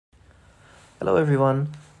Hello everyone,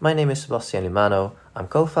 my name is Sebastian Limano, I'm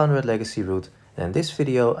co-founder at LegacyRoot, and in this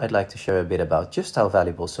video I'd like to share a bit about just how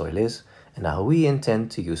valuable soil is and how we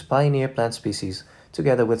intend to use pioneer plant species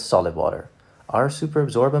together with SolidWater, our super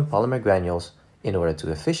absorbent polymer granules, in order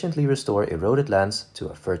to efficiently restore eroded lands to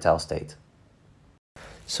a fertile state.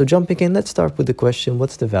 So jumping in, let's start with the question,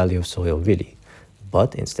 what's the value of soil really?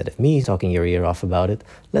 But instead of me talking your ear off about it,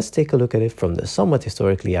 let's take a look at it from the somewhat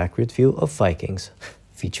historically accurate view of Vikings,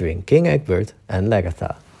 featuring King Egbert and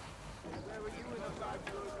Lagertha.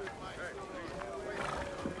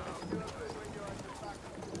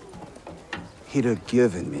 Hidder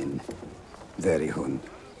gjöven min, very hun.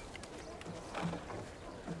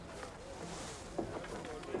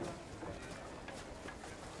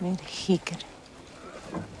 Mer hiker.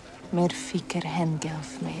 Mer fiker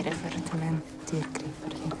hengaf mer avertement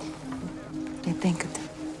diergriper. Jag tänker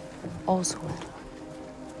also.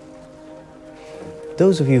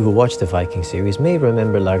 Those of you who watched the Viking series may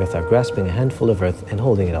remember Lagertha grasping a handful of earth and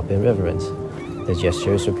holding it up in reverence. The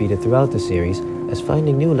gesture is repeated throughout the series, as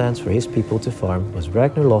finding new lands for his people to farm was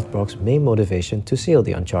Ragnar Lothbrok's main motivation to sail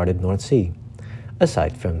the uncharted North Sea.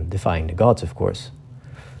 Aside from defying the gods, of course.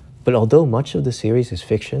 But although much of the series is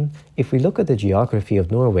fiction, if we look at the geography of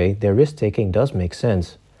Norway, their risk-taking does make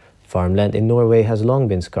sense. Farmland in Norway has long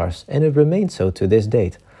been scarce, and it remains so to this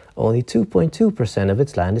date. Only 2.2% of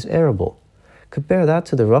its land is arable. Compare that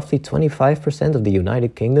to the roughly 25% of the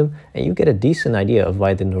United Kingdom, and you get a decent idea of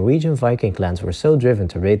why the Norwegian Viking clans were so driven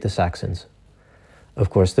to raid the Saxons. Of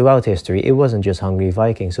course, throughout history, it wasn't just hungry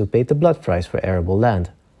Vikings who paid the blood price for arable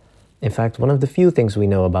land. In fact, one of the few things we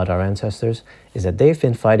know about our ancestors is that they've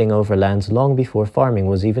been fighting over lands long before farming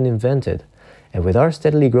was even invented. And with our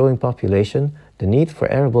steadily growing population, the need for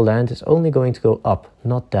arable land is only going to go up,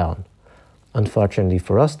 not down. Unfortunately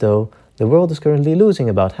for us though, the world is currently losing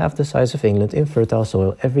about half the size of England in fertile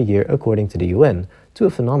soil every year according to the UN, to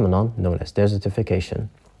a phenomenon known as desertification.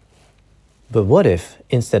 But what if,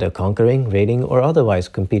 instead of conquering, raiding or otherwise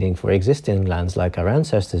competing for existing lands like our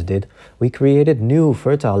ancestors did, we created new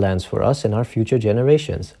fertile lands for us and our future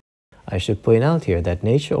generations? I should point out here that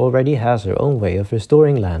nature already has her own way of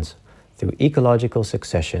restoring lands, through ecological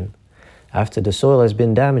succession. After the soil has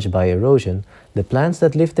been damaged by erosion, the plants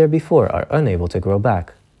that lived there before are unable to grow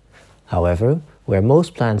back. However, where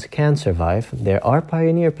most plants can survive, there are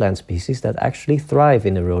pioneer plant species that actually thrive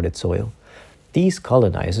in eroded soil. These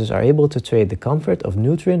colonizers are able to trade the comfort of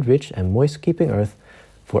nutrient-rich and moist-keeping earth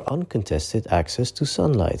for uncontested access to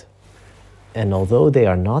sunlight. And although they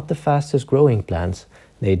are not the fastest growing plants,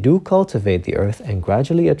 they do cultivate the earth and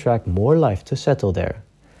gradually attract more life to settle there.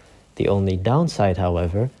 The only downside,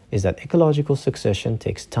 however, is that ecological succession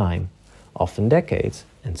takes time, often decades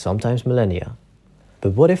and sometimes millennia.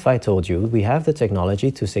 But what if I told you we have the technology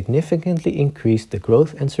to significantly increase the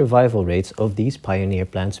growth and survival rates of these pioneer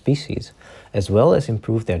plant species, as well as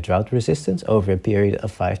improve their drought resistance over a period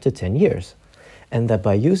of 5 to 10 years? And that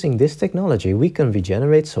by using this technology we can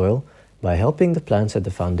regenerate soil by helping the plants at the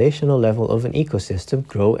foundational level of an ecosystem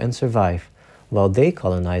grow and survive, while they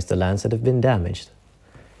colonize the lands that have been damaged.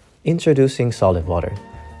 Introducing SolidWater.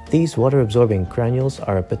 These water-absorbing granules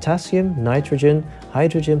are a potassium, nitrogen,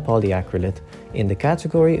 hydrogen polyacrylate in the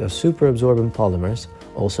category of superabsorbent polymers,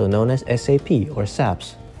 also known as SAP or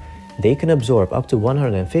SAPs. They can absorb up to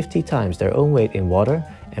 150 times their own weight in water,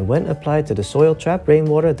 and when applied to the soil, trap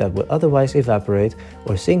rainwater that would otherwise evaporate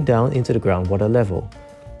or sink down into the groundwater level.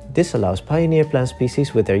 This allows pioneer plant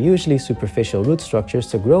species with their usually superficial root structures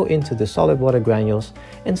to grow into the solid water granules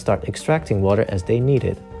and start extracting water as they need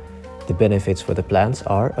it. The benefits for the plants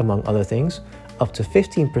are, among other things, up to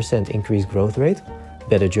 15% increased growth rate,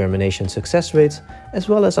 better germination success rates, as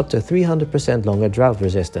well as up to 300% longer drought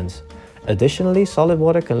resistance. Additionally, solid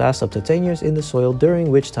water can last up to 10 years in the soil, during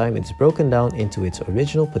which time it is broken down into its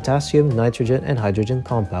original potassium, nitrogen and hydrogen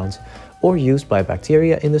compounds, or used by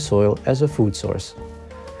bacteria in the soil as a food source.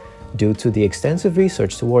 Due to the extensive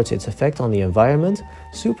research towards its effect on the environment,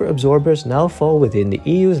 superabsorbers now fall within the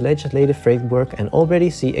EU's legislative framework and already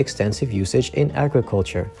see extensive usage in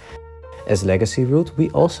agriculture. As LegacyRoot, we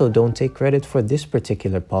also don't take credit for this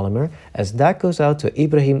particular polymer, as that goes out to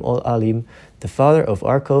Ibrahim Al-Alim, the father of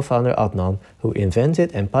our co-founder Adnan, who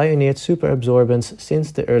invented and pioneered superabsorbents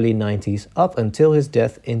since the early 90s up until his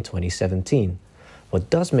death in 2017. What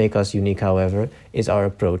does make us unique, however, is our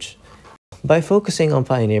approach. By focusing on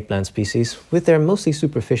pioneer plant species with their mostly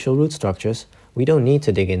superficial root structures, we don't need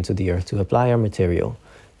to dig into the earth to apply our material.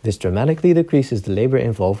 This dramatically decreases the labor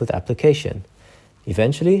involved with application.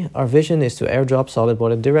 Eventually, our vision is to airdrop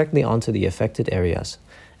SolidWater directly onto the affected areas,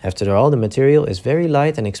 After all, the material is very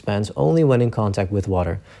light and expands only when in contact with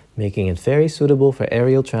water, making it very suitable for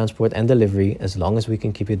aerial transport and delivery as long as we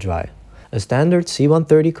can keep it dry. A standard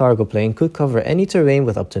C-130 cargo plane could cover any terrain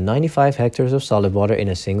with up to 95 hectares of solid water in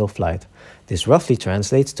a single flight. This roughly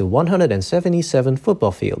translates to 177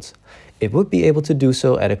 football fields. It would be able to do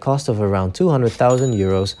so at a cost of around 200,000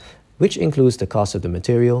 euros, which includes the cost of the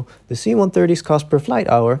material, the C-130's cost per flight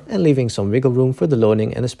hour, and leaving some wiggle room for the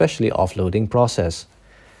loading and especially offloading process.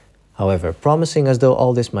 However, promising as though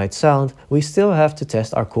all this might sound, we still have to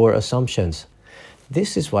test our core assumptions.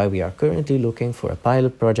 This is why we are currently looking for a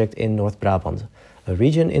pilot project in North Brabant, a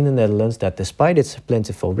region in the Netherlands that, despite its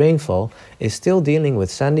plentiful rainfall, is still dealing with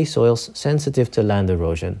sandy soils sensitive to land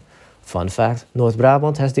erosion. Fun fact, North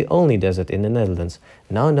Brabant has the only desert in the Netherlands,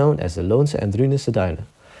 now known as the Loonse en Drunense Duinen.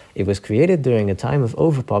 It was created during a time of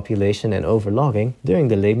overpopulation and overlogging during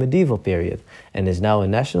the late medieval period, and is now a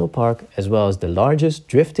national park as well as the largest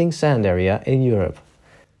drifting sand area in Europe.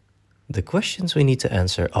 The questions we need to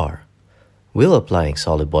answer are: will applying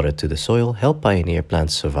solid water to the soil help pioneer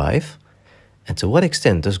plants survive? And to what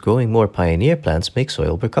extent does growing more pioneer plants make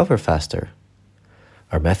soil recover faster?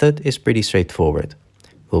 Our method is pretty straightforward.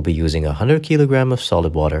 We'll be using 100 kg of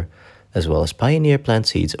solid water, as well as pioneer plant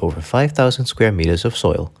seeds over 5,000 square meters of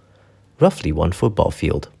soil, roughly 1 football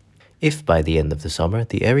field. If by the end of the summer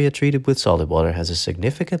the area treated with solid water has a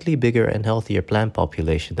significantly bigger and healthier plant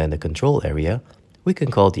population than the control area, we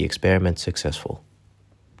can call the experiment successful.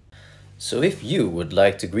 So if you would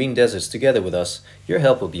like to green deserts together with us, your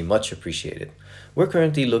help will be much appreciated. We're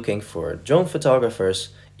currently looking for drone photographers,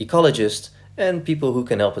 ecologists, and people who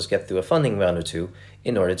can help us get through a funding round or two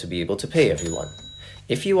in order to be able to pay everyone.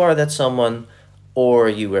 If you are that someone, or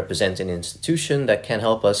you represent an institution that can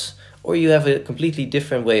help us, or you have a completely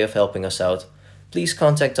different way of helping us out, please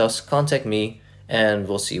contact us, contact me, and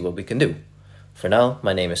we'll see what we can do. For now,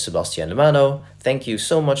 my name is Sebastian Lemano. Thank you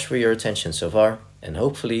so much for your attention so far, and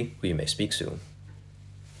hopefully we may speak soon.